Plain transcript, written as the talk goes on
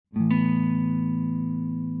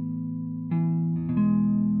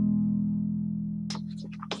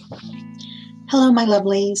Hello, my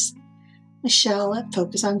lovelies. Michelle at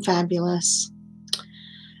Focus on Fabulous.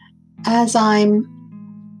 As I'm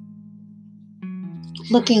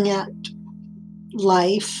looking at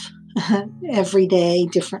life every day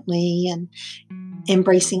differently and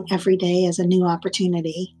embracing every day as a new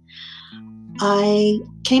opportunity, I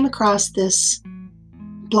came across this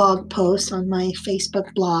blog post on my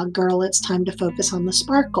Facebook blog, Girl, It's Time to Focus on the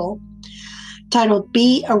Sparkle, titled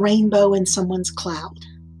Be a Rainbow in Someone's Cloud.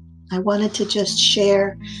 I wanted to just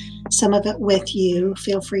share some of it with you.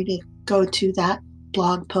 Feel free to go to that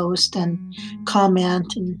blog post and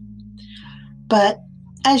comment. But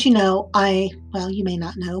as you know, you may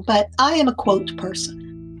not know, but I am a quote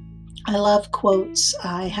person. I love quotes.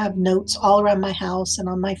 I have notes all around my house and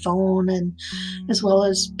on my phone, and as well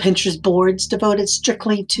as Pinterest boards devoted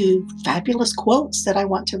strictly to fabulous quotes that I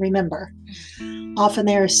want to remember. Often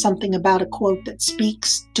there is something about a quote that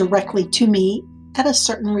speaks directly to me at a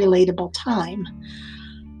certain relatable time.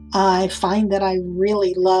 I find that I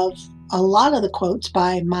really love a lot of the quotes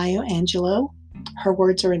by Maya Angelou. Her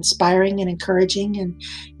words are inspiring and encouraging and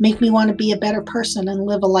make me want to be a better person and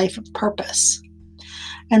live a life of purpose.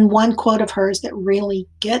 And one quote of hers that really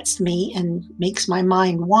gets me and makes my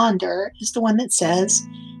mind wander is the one that says,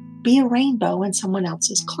 "Be a rainbow in someone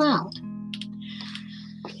else's cloud."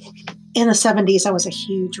 In the 70s, I was a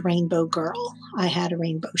huge rainbow girl. I had a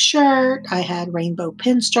rainbow shirt. I had rainbow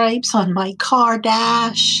pinstripes on my car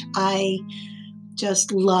dash. I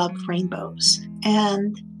just loved rainbows.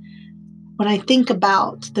 And when I think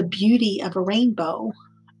about the beauty of a rainbow,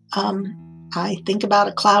 I think about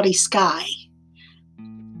a cloudy sky.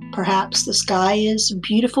 Perhaps the sky is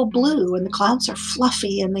beautiful blue and the clouds are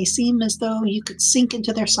fluffy and they seem as though you could sink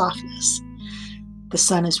into their softness. The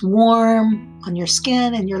sun is warm on your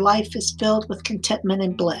skin and your life is filled with contentment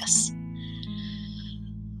and bliss.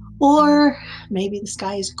 Or maybe the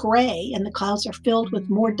sky is gray and the clouds are filled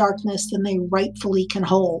with more darkness than they rightfully can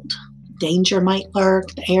hold. Danger might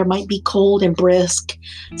lurk, the air might be cold and brisk,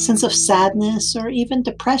 a sense of sadness or even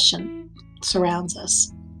depression surrounds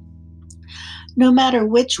us. No matter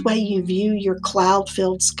which way you view your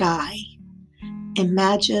cloud-filled sky,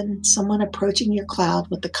 imagine someone approaching your cloud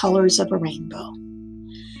with the colors of a rainbow.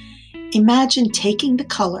 Imagine taking the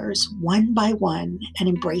colors one by one and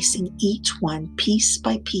embracing each one piece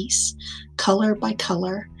by piece, color by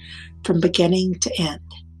color, from beginning to end.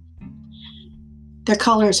 Their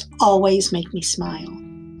colors always make me smile.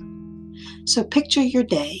 So picture your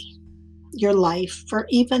day, your life, for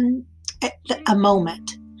even a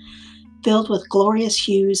moment, filled with glorious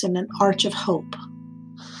hues and an arch of hope.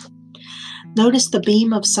 Notice the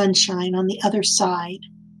beam of sunshine on the other side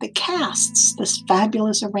that casts this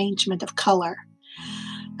fabulous arrangement of color.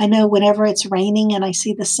 I know whenever it's raining and I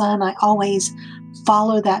see the sun, I always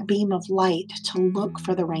follow that beam of light to look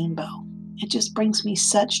for the rainbow. It just brings me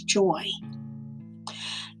such joy.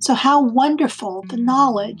 So how wonderful the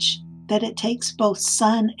knowledge that it takes both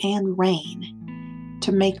sun and rain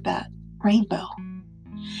to make that rainbow.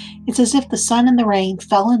 It's as if the sun and the rain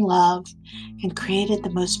fell in love and created the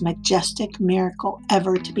most majestic miracle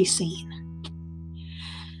ever to be seen.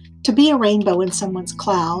 To be a rainbow in someone's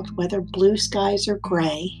cloud, whether blue skies or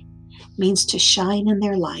gray, means to shine in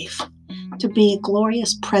their life, to be a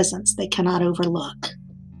glorious presence they cannot overlook.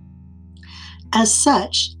 As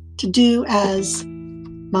such, to do as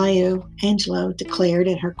Maya Angelou declared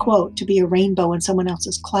in her quote, to be a rainbow in someone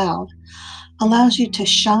else's cloud, allows you to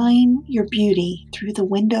shine your beauty through the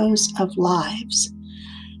windows of lives.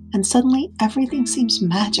 And suddenly everything seems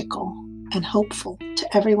magical and hopeful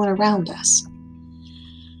to everyone around us.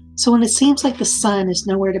 So when it seems like the sun is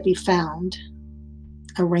nowhere to be found,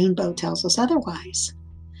 a rainbow tells us otherwise.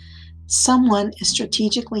 Someone is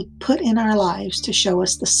strategically put in our lives to show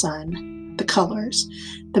us the sun, the colors,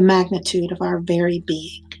 the magnitude of our very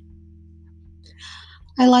being.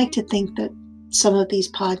 I like to think that some of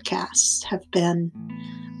these podcasts have been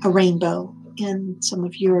a rainbow in some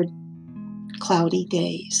of your cloudy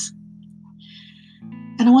days.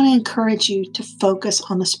 And I want to encourage you to focus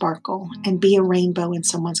on the sparkle and be a rainbow in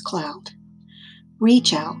someone's cloud.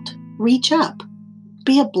 Reach out, reach up,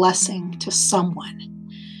 be a blessing to someone.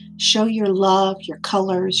 Show your love, your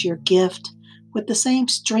colors, your gift with the same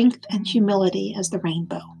strength and humility as the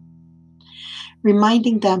rainbow.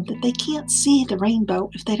 Reminding them that they can't see the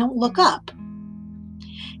rainbow if they don't look up.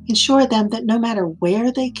 Ensure them that no matter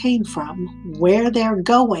where they came from, where they're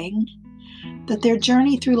going, that their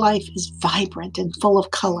journey through life is vibrant and full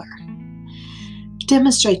of color.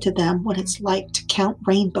 Demonstrate to them what it's like to count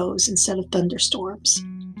rainbows instead of thunderstorms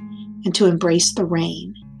and to embrace the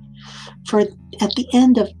rain. For at the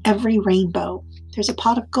end of every rainbow, there's a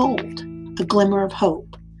pot of gold, a glimmer of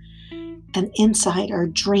hope. and inside are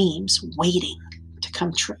dreams waiting to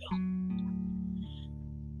come true.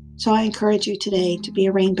 So I encourage you today to be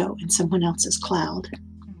a rainbow in someone else's cloud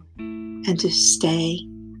and to stay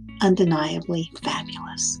undeniably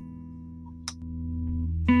fabulous.